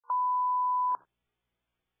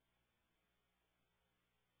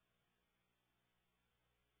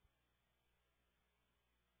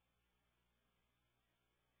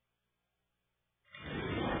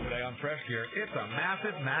on Fresh Gear, it's a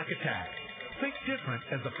massive Mac attack. Think different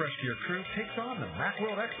as the Fresh Gear crew takes on the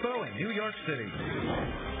Macworld Expo in New York City.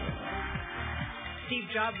 Steve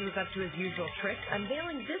Jobs was up to his usual trick,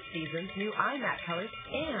 unveiling this season's new iMac colors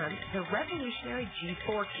and the revolutionary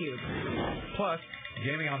G4 Cube. Plus,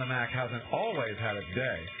 gaming on the Mac hasn't always had its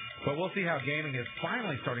day, but we'll see how gaming is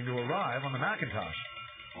finally starting to arrive on the Macintosh.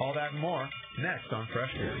 All that and more next on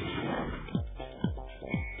Fresh Gear.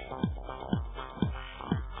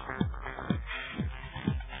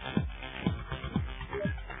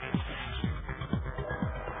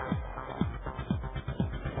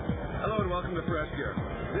 Welcome to Fresh Gear.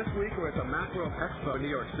 This week we're at the Macworld Expo in New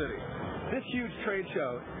York City. This huge trade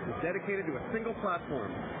show is dedicated to a single platform,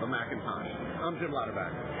 the Macintosh. I'm Jim Lauterbach.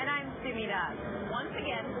 And I'm Sumi Das. Once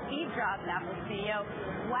again, Steve Jobs, Apple's CEO,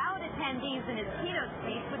 wowed attendees in his keynote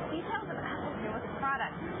speech with details of Apple's newest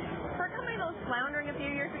product. For a company that was floundering a few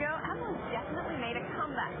years ago, Apple has definitely made a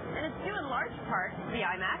comeback, and it's due in large part to the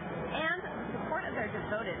iMac and the support of their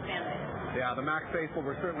devoted fan base. Yeah, the Mac faithful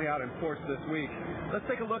were certainly out in force this week. Let's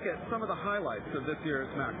take a look at some of the highlights of this year's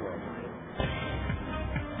Macworld.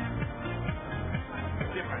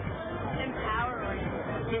 Different. Empowering.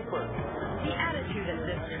 Super. The attitude at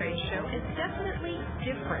this trade show is definitely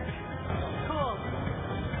different. Cool.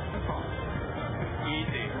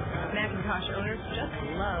 Easy. Macintosh owners just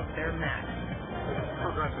love their Mac.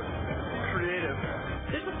 Progressive. Creative.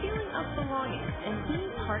 There's a feeling of belonging and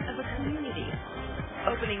being part of a community.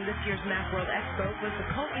 Opening this year's Macworld Expo was the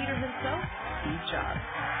cult leader himself, Steve Jobs.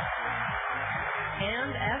 And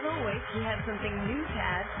as always, he had something new to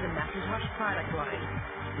add to the Macintosh product line.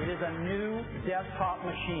 It is a new desktop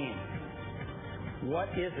machine. What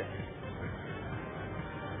is it?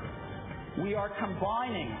 We are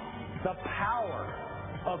combining the power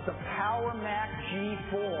of the Power Mac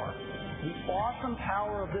G4, the awesome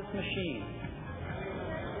power of this machine,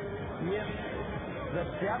 with the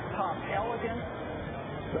desktop elegance,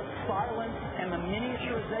 the silence, and the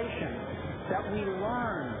miniaturization that we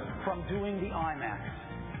learned from doing the iMac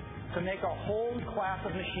to make a whole class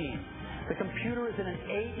of machine. The computer is in an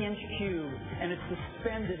 8-inch cube, and it's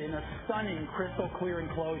suspended in a stunning crystal clear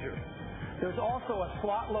enclosure. There's also a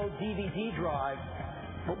slot-load DVD drive,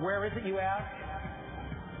 but where is it, you ask?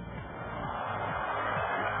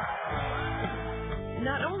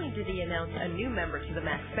 Not only did he announce a new member to the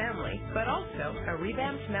Mac family, but also a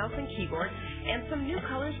revamped mouse and keyboard and some new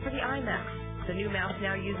colors for the iMac. The new mouse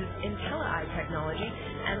now uses IntelliEye technology,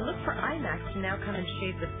 and look for iMacs to now come in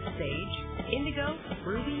shades of Sage, Indigo,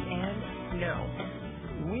 Ruby, and Snow.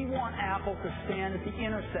 We want Apple to stand at the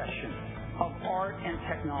intersection of art and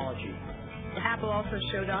technology. Apple also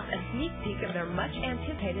showed off a sneak peek of their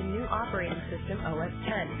much-anticipated new operating system, OS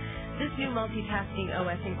X. This new multitasking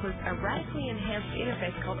OS includes a radically enhanced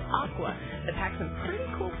interface called Aqua that packs some pretty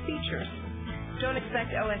cool features. Don't expect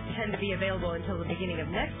OS X to be available until the beginning of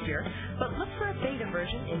next year, but look for a beta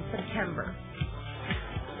version in September.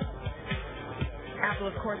 Apple,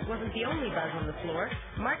 of course, wasn't the only buzz on the floor.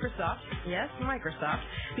 Microsoft, yes, Microsoft,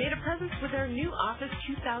 made a presence with their new Office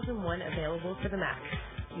 2001 available for the Mac.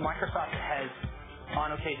 Microsoft has,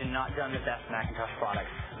 on occasion, not done the best Macintosh product,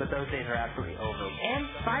 but those days are absolutely over. And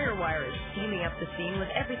FireWire is steaming up the scene with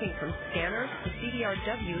everything from scanners to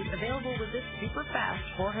CDRWs available with this super-fast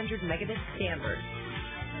 400 megabit standard.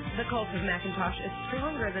 The cult of Macintosh is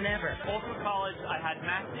stronger than ever. All through college, I had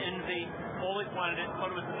Mac envy, always wanted it,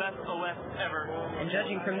 thought it was the best OS ever. And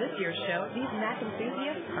judging from this year's show, these Mac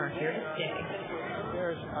enthusiasts are here to stay.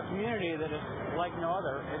 There's a community that is like no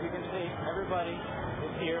other. As you can see, everybody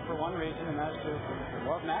is here for one reason, and that's to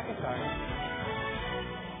love Macintosh.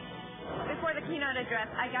 Before the keynote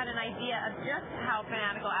address, I got an idea of just how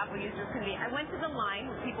fanatical Apple users can be. I went to the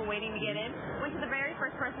line with people waiting to get in, went to the very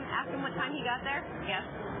first person, asked him what time he got there. Guess?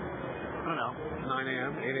 I don't know, 9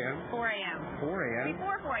 a.m., 8 a.m.? 4 a.m. 4 a.m.?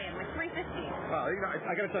 Before 4 a.m., like 3:50. Well, you know,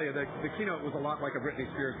 I got to tell you, the keynote was a lot like a Britney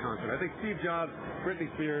Spears concert. I think Steve Jobs,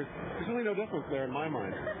 Britney Spears, there's really no difference there in my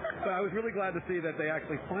mind. But I was really glad to see that they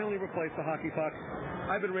actually finally replaced the hockey puck.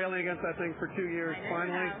 I've been railing against that thing for 2 years.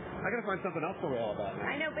 Finally, I got to find something else to rail about now.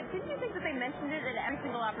 I know, but didn't you think that they mentioned it at every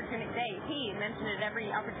single opportunity? He mentioned it at every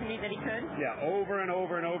opportunity that he could. Yeah, over and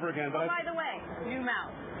over and over again. But by the way, new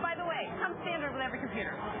mouse. By the way, comes standard with every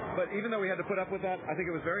computer. But even though we had to put up with that, I think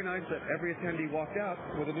it was very nice that every attendee walked out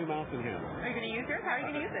with a new mouse in hand. Are you going to use yours? How are you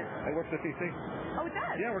going to use it? It works at PC. Oh, it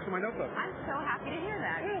does? Yeah, it works on my notebook. I'm so happy to hear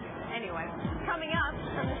that. Anyway, coming up,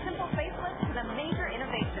 from the simple facelift to the major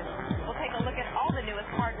innovations, we'll take a look at all the newest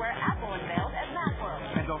hardware Apple unveiled at Macworld.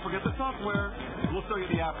 And don't forget the software. We'll show you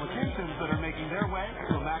the applications that are making their way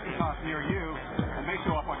to a Macintosh near you, and may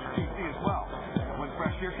show up on your PC as well when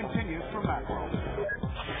Fresh Gear continues from Macworld.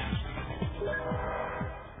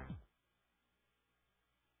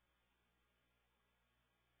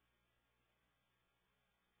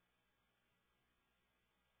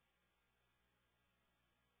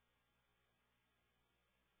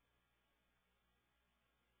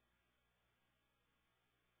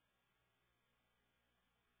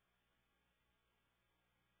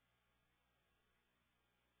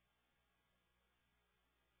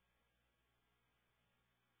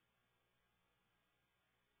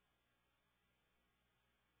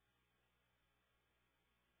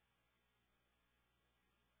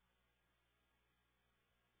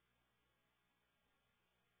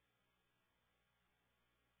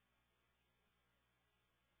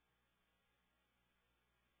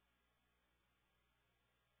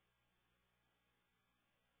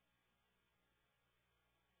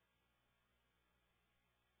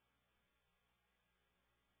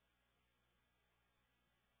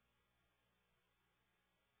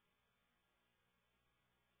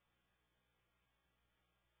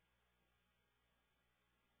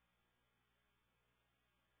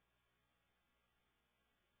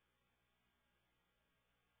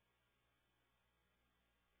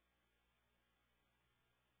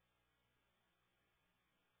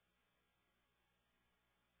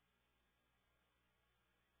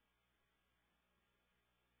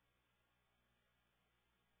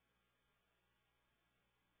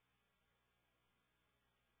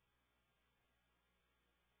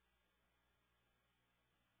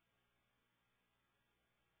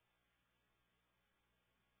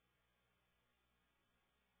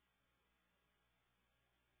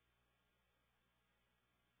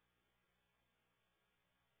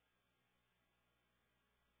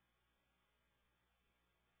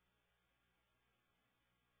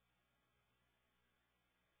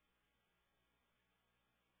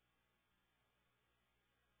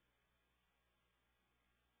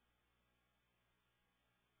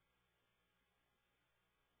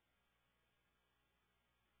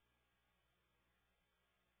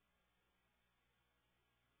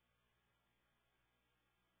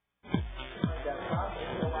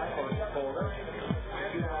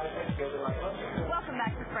 Welcome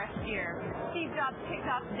back to Fresh Gear. Steve Jobs kicked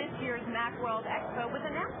off this year's Macworld Expo with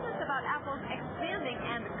announcements about Apple's expanding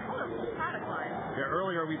and colorful product line. Yeah,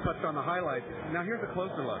 earlier we touched on the highlights. Now here's a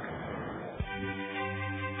closer look.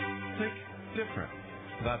 Think different.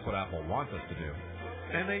 That's what Apple wants us to do.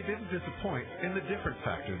 And they didn't disappoint in the difference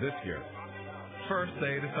factor this year. First,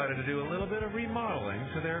 they decided to do a little bit of remodeling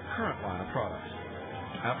to their current line of products.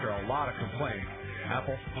 After a lot of complaining,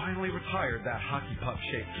 Apple finally retired that hockey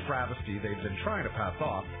puck-shaped travesty they've been trying to pass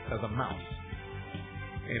off as a mouse.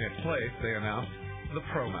 In its place, they announced the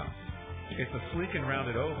Pro Mouse. It's a sleek and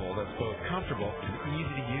rounded oval that's both comfortable and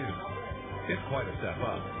easy to use. It's quite a step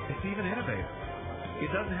up. It's even innovative.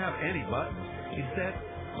 It doesn't have any buttons. Instead,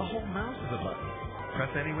 the whole mouse is a button.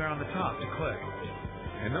 Press anywhere on the top to click.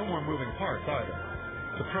 And no more moving parts either.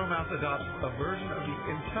 The Pro Mouse adopts a version of the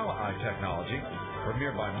IntelliEye technology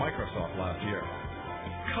premiered by Microsoft last year.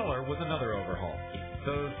 Color was another overhaul.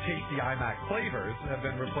 Those tasty iMac flavors have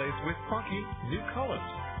been replaced with funky new colors.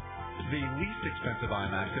 The least expensive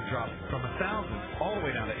iMacs have dropped from $1,000 all the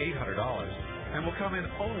way down to $800 and will come in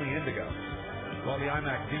only indigo, while the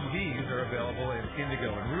iMac DVs are available in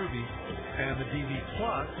indigo and ruby, and the DV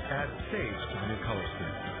Plus adds sage to the new color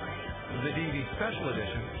scheme. The DV Special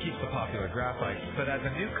Edition keeps the popular graphite, but adds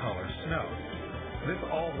a new color, snow. This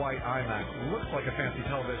all-white iMac looks like a fancy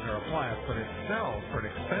television or appliance, but it sells for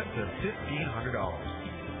an expensive $1,500.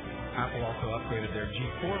 Apple also upgraded their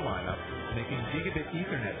G4 lineup, making gigabit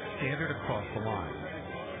Ethernet standard across the line.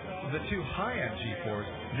 The two high-end G4s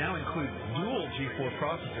now include dual G4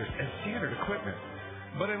 processors as standard equipment,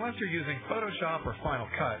 but unless you're using Photoshop or Final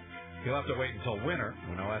Cut, you'll have to wait until winter,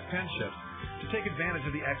 when OS X ships, to take advantage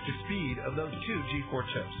of the extra speed of those two G4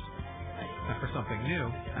 chips. And for something new,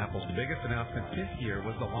 Apple's biggest announcement this year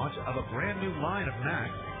was the launch of a brand new line of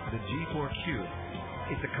Macs, the G4 Cube.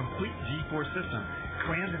 It's a complete G4 system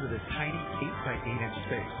crammed into this tiny 8x8-inch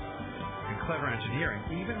space. And clever engineering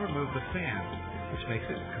even removed the fan, which makes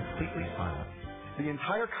it completely silent. The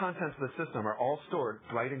entire contents of the system are all stored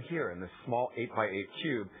right in here in this small 8x8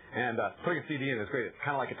 cube. And putting a CD in is great. It's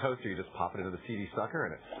kind of like a toaster. You just pop it into the CD sucker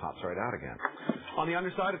and it pops right out again. On the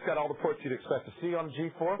underside, it's got all the ports you'd expect to see on a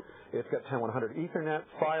G4. It's got 10100 Ethernet,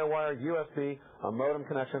 FireWire, USB, a modem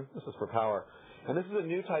connection. This is for power. And this is a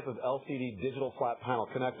new type of LCD digital flat panel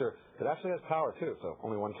connector that actually has power too, so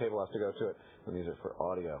only one cable has to go to it. And these are for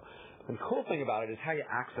audio. And the cool thing about it is how you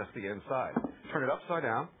access the inside. Turn it upside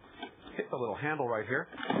down, hit the little handle right here,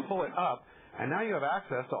 pull it up, and now you have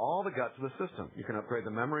access to all the guts of the system. You can upgrade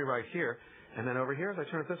the memory right here, And then over here, as I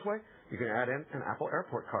turn it this way, you can add in an Apple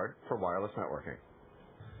Airport card for wireless networking.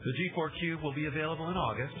 The G4 Cube will be available in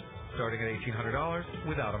August, starting at $1,800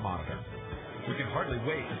 without a monitor. We can hardly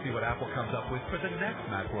wait to see what Apple comes up with for the next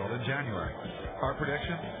Macworld in January. Our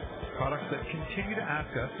prediction? Products that continue to ask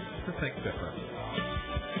us to think different.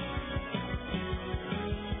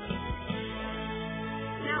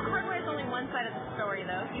 Now, hardware is only one side of the story,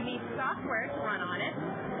 though. You need software to run on it.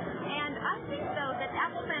 And I think, though, that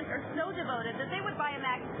Apple fans are so devoted that they would buy a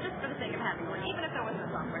Mac just for the sake of having one, even if there was no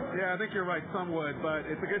software. Yeah, I think you're right. Some would, but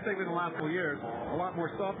it's a good thing that in the last few years, a lot more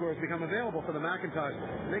software has become available for the Macintosh.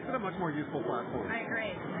 It makes it a much more useful platform. I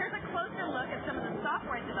agree. Here's a closer look at some of the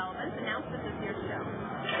software developments announced at this year's show.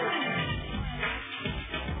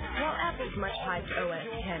 While Apple's much-hyped OS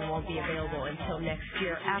X won't be available until next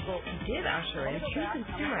year, Apple did usher in two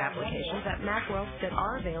consumer applications at Macworld that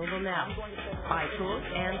are available now, iTools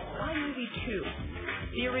and iMovie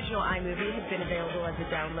 2. The original iMovie has been available as a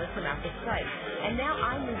download from Apple's site, and now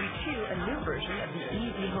iMovie 2, a new version of the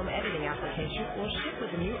easy home editing application, will ship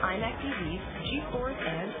with the new iMac TVs, G4s,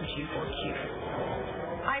 and G4 Cubes.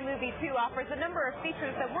 iMovie 2 offers a number of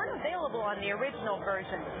features that weren't available on the original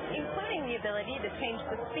version, including the ability to change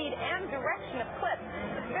the speed and direction of clips.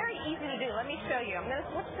 It's very easy to do. Let me show you. I'm going to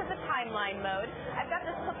switch to the timeline mode. I've got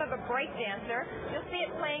this clip of a breakdancer. You'll see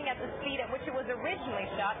it playing at the speed at which it was originally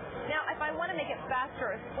shot. Now, if I want to make it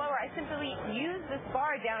faster or slower, I simply use this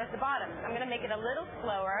bar down at the bottom. I'm going to make it a little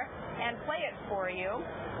slower and play it for you.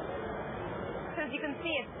 So as you can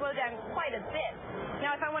see, it's slowed down quite a bit.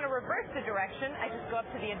 Now, if I want to reverse the direction, I just go up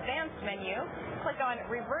to the Advanced menu, click on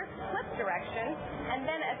Reverse Clip Direction, and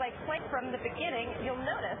then as I play from the beginning, you'll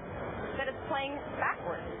notice that it's playing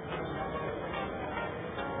backwards.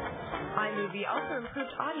 iMovie also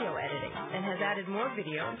improved audio editing and has added more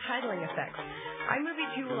video and titling effects.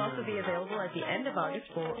 iMovie 2 will also be available at the end of August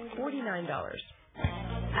for $49.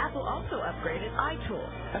 Apple also upgraded iTools,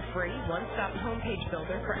 a free one-stop homepage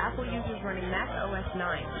builder for Apple users running Mac OS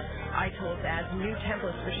X. iTools adds new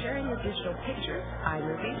templates for sharing your digital pictures,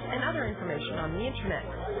 iMovies, and other information on the Internet.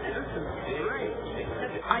 This is great.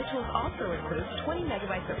 iTools also includes 20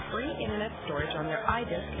 megabytes of free Internet storage on their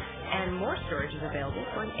iDisk, and more storage is available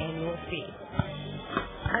for an annual fee.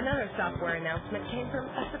 Another software announcement came from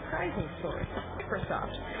a surprising source,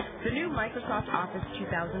 Microsoft. The new Microsoft Office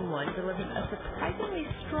 2001 delivers a surprisingly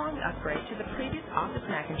strong upgrade to the previous Office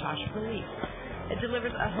Macintosh release. It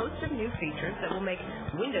delivers a host of new features that will make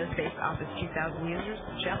Windows-based Office 2000 users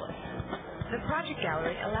jealous. The Project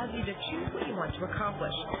Gallery allows you to choose what you want to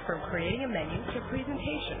accomplish, from creating a menu to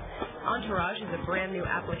presentation. Entourage is a brand new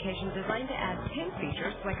application designed to add 10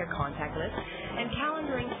 features like a contact list and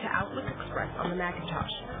calendaring to Outlook Express on the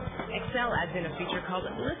Macintosh. Excel adds in a feature called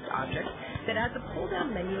List Objects that adds a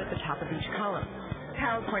pull-down menu at the top of each column.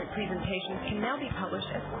 PowerPoint presentations can now be published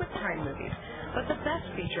as QuickTime movies, but the best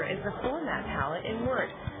feature is the Format palette in Word,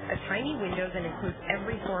 a tiny window that includes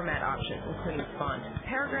every format option, including font,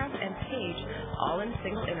 paragraph, and page, all in a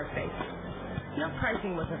single interface. No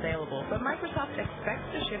pricing was available, but Microsoft expects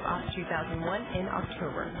to ship Office 2001 in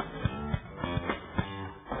October.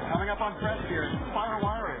 Coming up on Press here,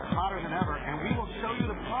 FireWire is hotter than ever, and we will show you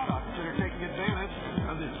the products that are taking advantage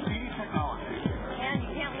of this speedy technology. And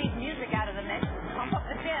you can't leave music out of the mix. Pump up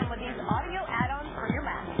the jam with these audio add-ons for your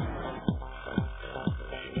Mac.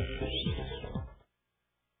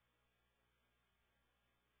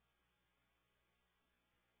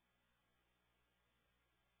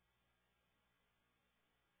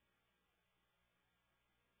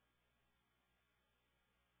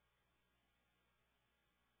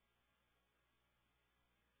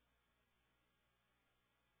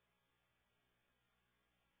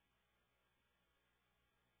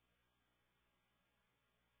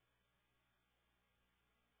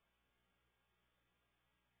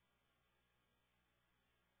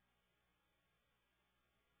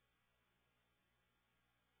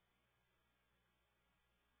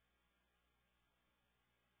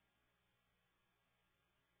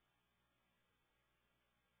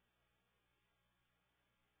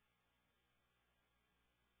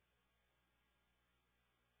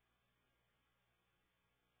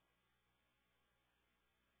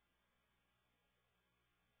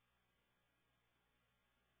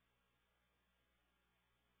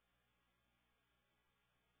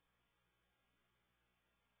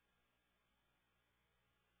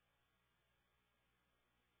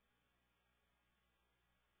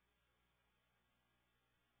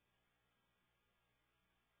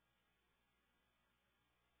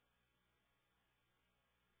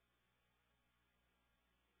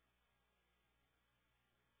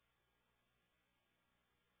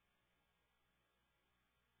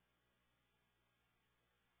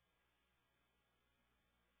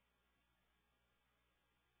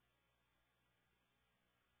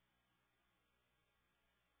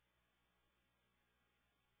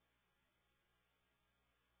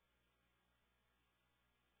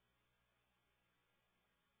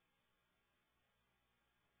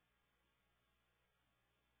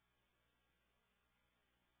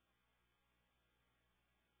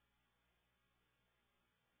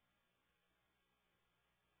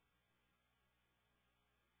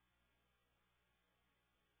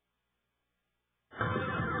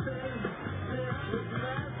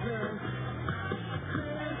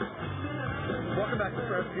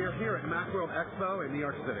 are here at Macworld Expo in New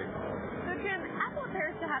York City. So, Jim, Apple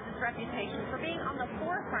appears to have this reputation for being on the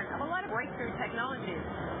forefront of a lot of breakthrough technologies.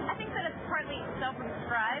 I think that it's partly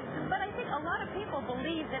self-described, but I think a lot of people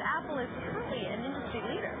believe that Apple is truly an industry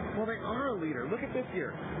leader. Well, they are a leader. Look at this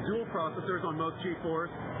year. Dual processors on most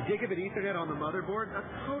G4s, gigabit Ethernet on the motherboard. That's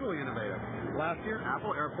totally innovative. Last year,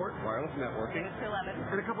 Apple Airport wireless networking.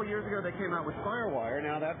 And a couple years ago, they came out with FireWire.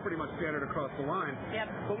 Now that's pretty much standard across the line. Yep.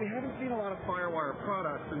 But we haven't seen a lot of FireWire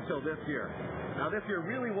products until this year. Now, this year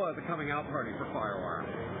really was a coming out party for FireWire.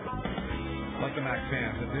 Like the Mac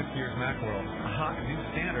fans at this year's Macworld, a hot new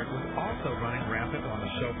standard was also running rampant on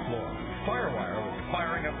the show floor. FireWire was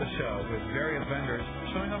firing up the show with various vendors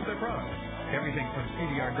showing off their products. Everything from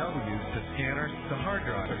CDRWs to scanners to hard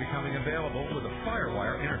drives are becoming available with a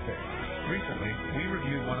FireWire interface. Recently, we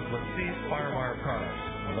reviewed one of LaCie's FireWire products,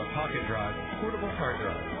 the Pocket Drive portable hard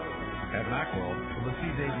drive. At Macworld,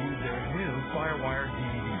 LaCie debuted their new FireWire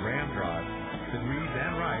DVD RAM drive that reads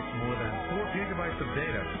and writes more than 4 gigabytes of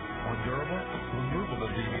data on durable,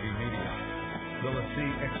 removable DVD media. The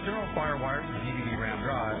LaCie external FireWire DVD RAM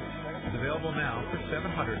drive is available now for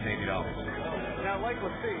 $780. Now, like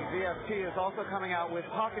LaCie, VST is also coming out with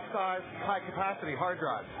pocket-sized, high-capacity hard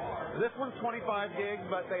drives. This one's 25 gigs,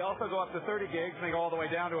 but they also go up to 30 gigs, and they go all the way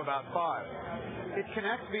down to about 5. It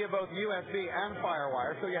connects via both USB and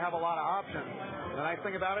FireWire, so you have a lot of options. The nice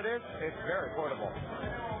thing about it is, it's very portable.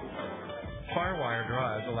 FireWire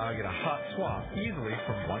drives allow you to hot swap easily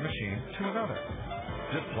from one machine to another.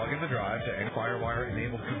 Just plug in the drive to any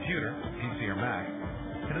FireWire-enabled computer, PC or Mac,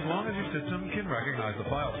 and as long as your system can recognize the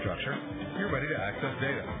file structure, you're ready to access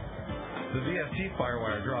data. The VST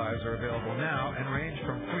FireWire drives are available now and range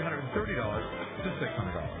from $330 to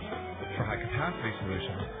 $600. For high-capacity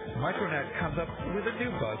solutions, Micronet comes up with a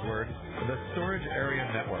new buzzword, the Storage Area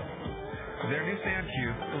Network. Their new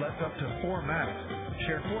SandCube lets up to 4 Macs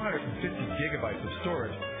share 450 gigabytes of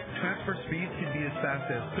storage. Transfer speeds can be as fast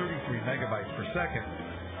as 33 megabytes per second,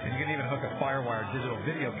 and you can even hook a FireWire digital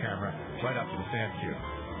video camera right up to the SandCube.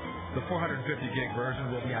 The 450 gig version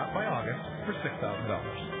will be out by August for $6,000.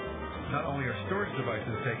 Not only are storage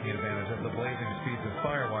devices taking advantage of the blazing speeds of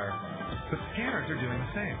FireWire, but scanners are doing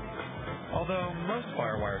the same. Although most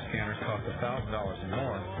FireWire scanners cost $1,000 or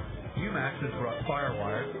more, UMax has brought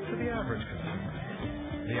FireWire to the average consumer.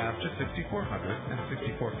 The Astra 6400 and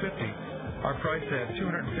 6450 are priced at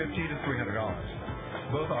 $250 to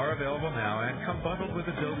 $300. Both are available now and come bundled with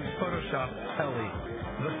Adobe's Photoshop LE.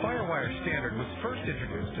 The FireWire standard was first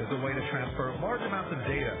introduced as a way to transfer large amounts of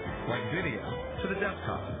data, like video, to the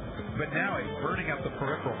desktop. But now it's burning up the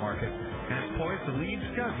peripheral market and is poised to lead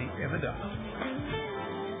SCSI in the dust.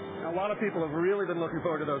 A lot of people have really been looking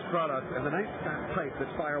forward to those products and the nice fat pipe that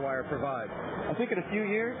FireWire provides. I think in a few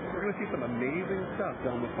years, we're going to see some amazing stuff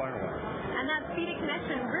done with FireWire. And that speedy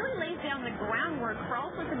connection really lays down the groundwork for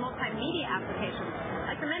all sorts of multimedia applications,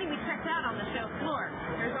 like the many we checked out on the show floor.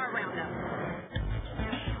 Here's our roundup.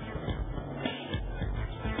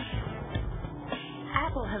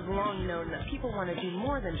 Apple has long known that people want to do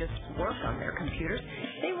more than just work on their computers.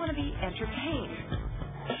 They want to be entertained.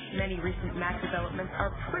 Many recent Mac developments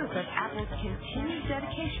are proof of Apple's continued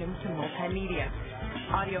dedication to multimedia.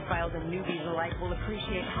 Audiophiles and newbies alike will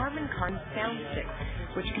appreciate Harman Kardon's Sound Stick,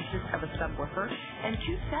 which consists of a subwoofer and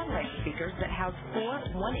 2 satellite speakers that house 4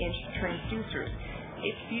 1-inch transducers.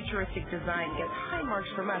 Its futuristic design gets high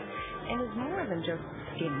marks from us and is more than just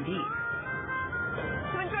skin deep.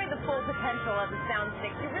 To enjoy the full potential of the Sound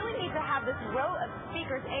Stick, you really need to have this row of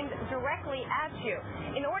speakers aimed directly at you.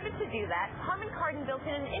 In order to do that, Harman Kardon built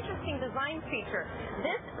in an interesting design feature.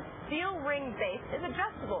 This steel ring base is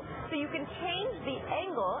adjustable, so you can change the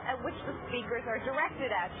angle at which the speakers are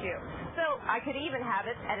directed at you. So I could even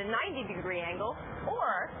have it at a 90-degree angle,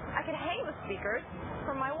 or I could hang the speakers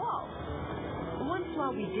from my wall. One flaw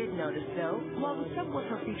we did notice, though, while the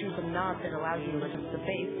subwoofer features a knob that allows you to adjust the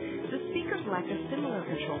bass, the speakers lack a similar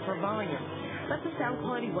control for volume. But the sound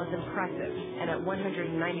quality was impressive, and at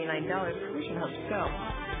 $199, we should hope so.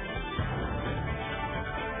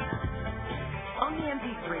 On the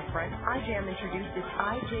MP3 front, iJam introduced its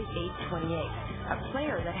IJ828, a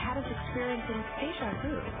player that had us experiencing deja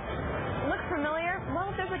vu. Look familiar? Well,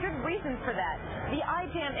 there's a good reason for that. The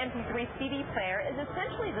iJam MP3 CD player is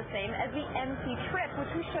essentially the same as the MP Trip,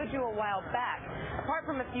 which we showed you a while back. Apart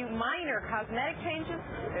from a few minor cosmetic changes,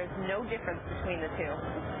 there's no difference between the two.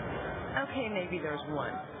 Okay, maybe there's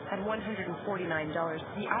one. At $149,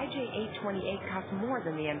 the IJ828 costs more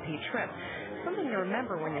than the MP Trip, something to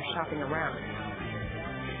remember when you're shopping around.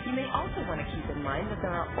 You may also want to keep in mind that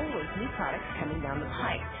there are always new products coming down the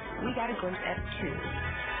pike. We got a glimpse at 2.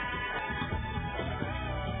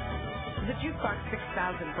 The Jukebox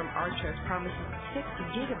 6000 from Archos promises 6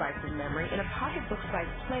 gigabytes of memory in a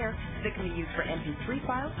pocketbook-sized player that can be used for MP3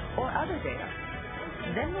 files or other data.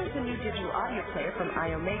 Then there's the new digital audio player from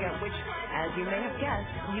iOmega, which, as you may have guessed,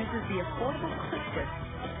 uses the affordable click disc.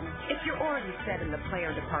 If you're already set in the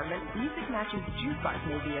player department, Music Matching's Jukebox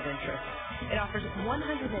may be of interest. It offers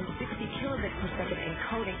 160 kilobit per second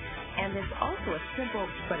encoding, and there's also a simple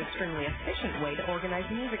but extremely efficient way to organize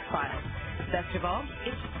music files. Best of all,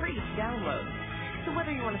 it's free to download. So whether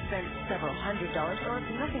you want to spend several $100s or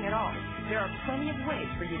nothing at all, there are plenty of ways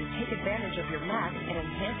for you to take advantage of your Mac and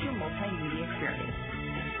enhance your multimedia experience.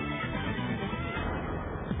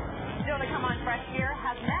 Still to come on Fresh Gear,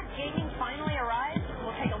 has Mac gaming finally arrived?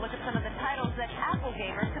 We'll take a look at some of the titles that Apple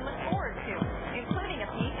gamers can look forward to, including a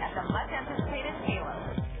peek at the much-anticipated Halo.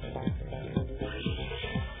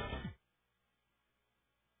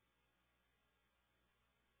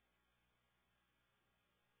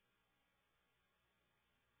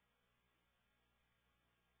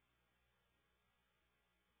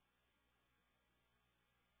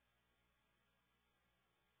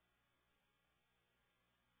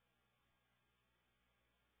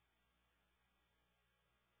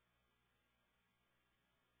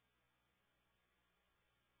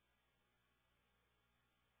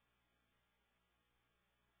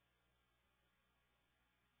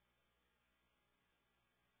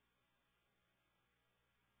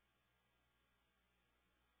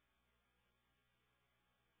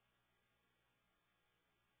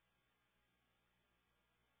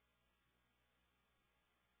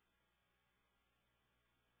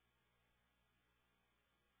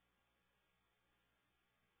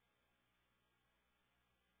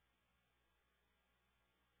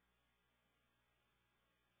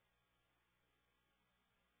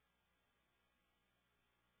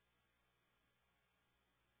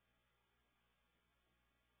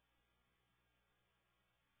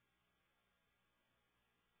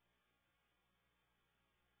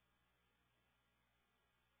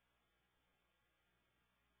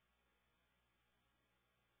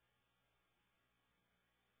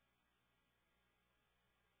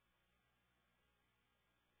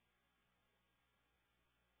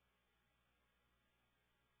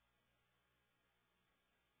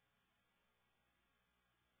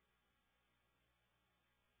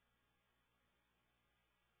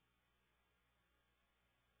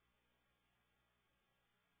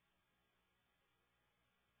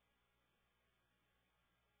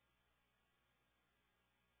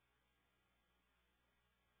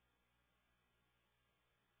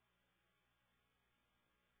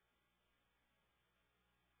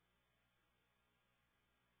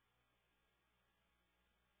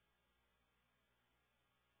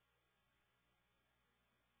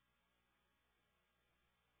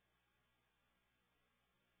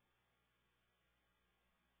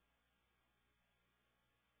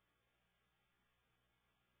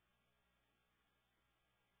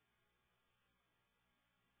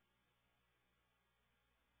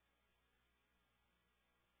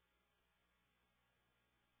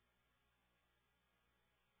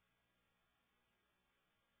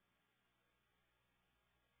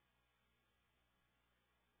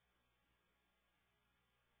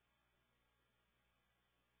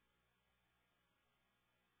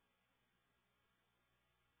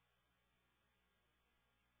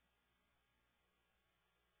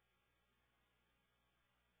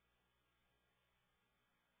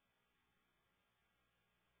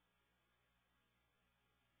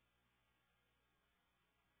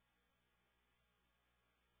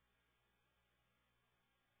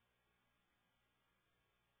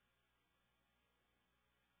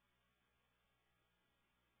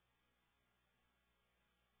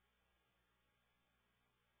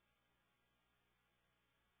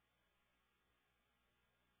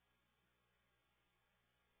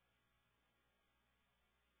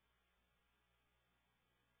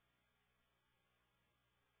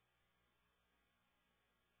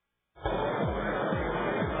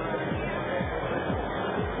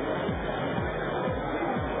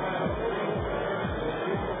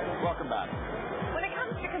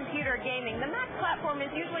 Gaming, the Mac platform is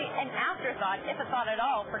usually an afterthought, if a thought at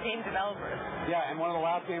all, for game developers. Yeah, and one of the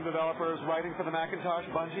last game developers writing for the Macintosh,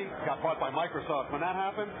 Bungie, got bought by Microsoft. When that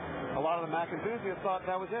happened, a lot of the Mac enthusiasts thought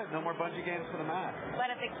that was it. No more Bungie games for the Mac. But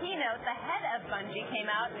at the keynote, the head of Bungie came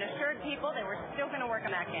out and assured people they were still going to work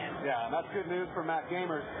on Mac games. Yeah, and that's good news for Mac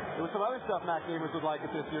gamers. There was some other stuff Mac gamers would like at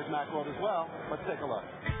this year's Macworld as well. Let's take a look.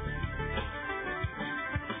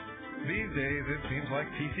 These days, it seems like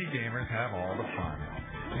PC gamers have all the fun.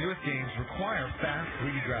 Newest games require fast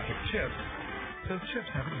 3D graphic chips, those chips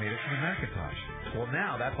haven't made it to the Macintosh. Well,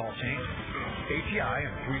 now that's all changing. ATI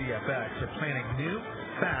and 3DFX are planning new,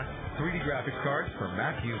 fast 3D graphics cards for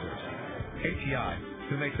Mac users. ATI,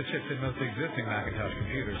 who makes the chips in most existing Macintosh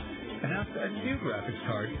computers, announced a new graphics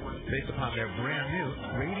card based upon their brand new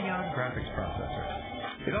Radeon graphics processor.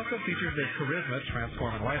 It also features their Charisma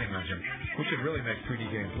transform and lighting engine, which should really make 3D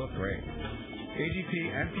games look great. AGP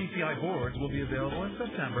and PCI boards will be available in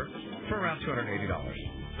September for around $280.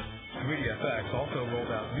 3DFX also rolled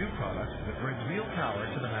out new products that bring real power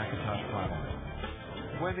to the Macintosh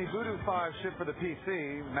platform. When the Voodoo 5 shipped for the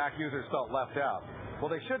PC, Mac users felt left out. Well,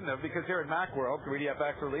 they shouldn't have, because here at Macworld,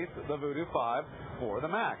 3DFX released the Voodoo 5 for the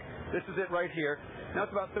Mac. This is it right here. Now,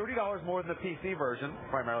 it's about $30 more than the PC version,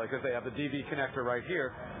 primarily because they have the DV connector right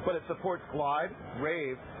here, but it supports Glide,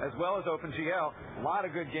 Rave, as well as OpenGL. A lot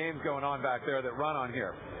of good games going on back there that run on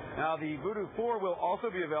here. Now, the Voodoo 4 will also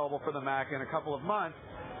be available for the Mac in a couple of months,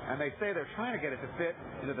 and they say they're trying to get it to fit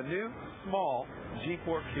into the new, small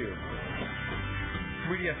G4 Cube.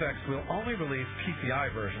 3DFX will only release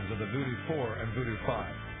PCI versions of the Voodoo 4 and Voodoo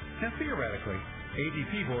 5. Now, theoretically,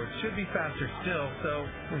 AGP boards should be faster still, so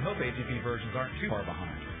we hope AGP versions aren't too far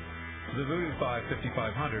behind. The Voodoo 5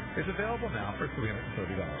 5500 is available now for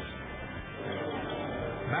 $330.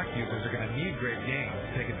 Mac users are going to need great games to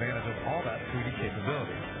take advantage of all that 3D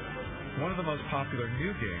capability. One of the most popular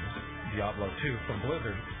new games, Diablo 2 from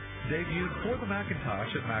Blizzard, debuted for the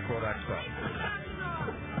Macintosh at Macworld Expo.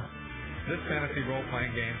 This fantasy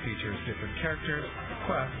role-playing game features different characters,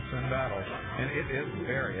 quests, and battles, and it is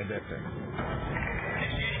very addicting.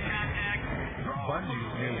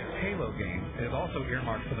 Bungie's new Halo game is also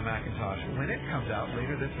earmarked for the Macintosh when it comes out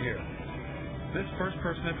later this year. This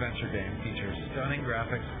first-person adventure game features stunning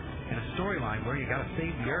graphics and a storyline where you gotta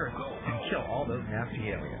save the Earth and kill all those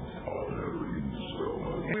nasty aliens.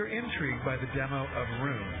 We're intrigued by the demo of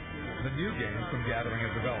Rune, the new game from Gathering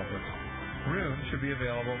of developers. Rune should be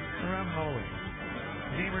available around Halloween.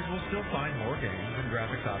 Gamers will still find more games and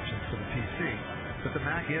graphics options for the PC, but the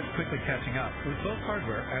Mac is quickly catching up with both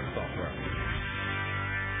hardware and software.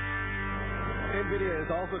 NVIDIA is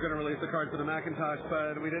also going to release the card for the Macintosh,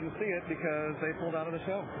 but we didn't see it because they pulled out of the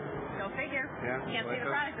show. Go figure. Yeah, Can't see the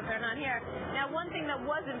product if they're not here. Now, one thing that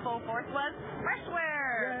was in full force was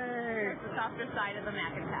freshware. Here's the softer side of the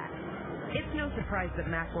Macintosh. It's no surprise that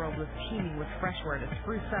Macworld was teaming with freshware to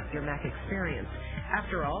spruce up your Mac experience.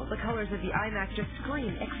 After all, the colors of the iMac just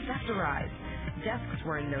scream accessorize. Desks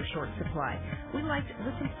were in no short supply. We liked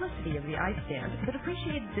the simplicity of the iStand, but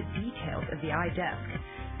appreciated the details of the iDesk.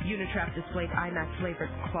 Unitrap displayed iMac-flavored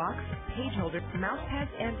clocks, page holders, mouse pads,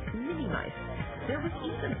 and mini mice. There was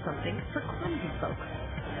even something for clumsy folks.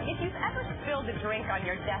 If you've ever spilled a drink on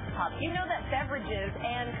your desktop, you know that beverages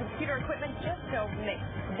and computer equipment just don't mix.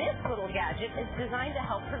 This little gadget is designed to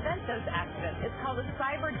help prevent those accidents. It's called a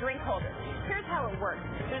cyber drink holder. Here's how it works.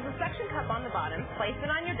 There's a suction cup on the bottom. Place it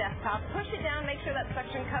on your desktop. Push it down. Make sure that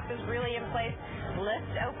suction cup is really in place. Lift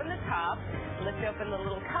open the top. Lift open the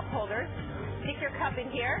little cup holder. Stick your cup in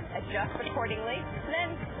here. Adjust accordingly. And then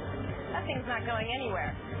that thing's not going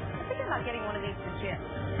anywhere. I think about getting one of these to gym.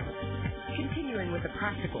 Continuing with the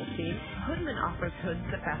practical theme, Hoodman offers hoods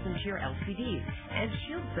that fasten to your LCDs and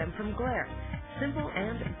shields them from glare. Simple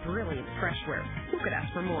and brilliant freshware. Who could ask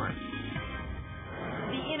for more?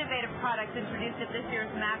 The innovative products introduced at this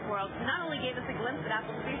year's Macworld not only gave us a glimpse at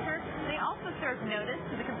Apple's future, they also served notice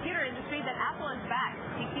to the computer industry that Apple is back.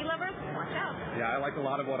 PC lovers, watch out. Yeah, I liked a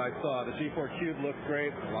lot of what I saw. The G4 Cube looks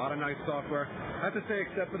great. A lot of nice software. I have to say,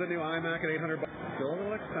 except for the new iMac at $800, still a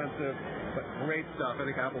little expensive, but great stuff. I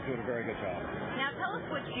think Apple's doing a very good job. Now tell us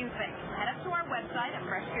what you think. Head up to our website at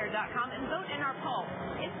freshgear.com and vote in our poll.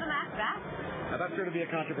 Is the Mac back? Now, that's sure to be a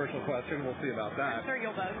controversial question. We'll see about that. I'm sure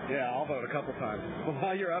you'll vote. Yeah, I'll vote a couple times. Well,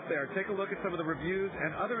 while you're up there, take a look at some of the reviews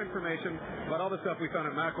and other information about all the stuff we found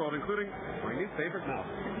at Macworld, including my new favorite mouse.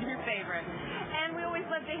 Your favorite. And we always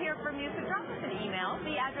love to hear from you, so drop us an email.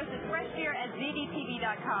 The address is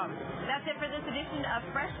freshgear@zdtv.com. That's it for this edition of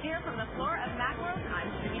Fresh Gear from the floor of Macworld. I'm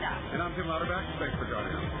Stevie Dodd. And I'm Tim Lauterbach. Thanks for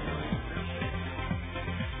joining us.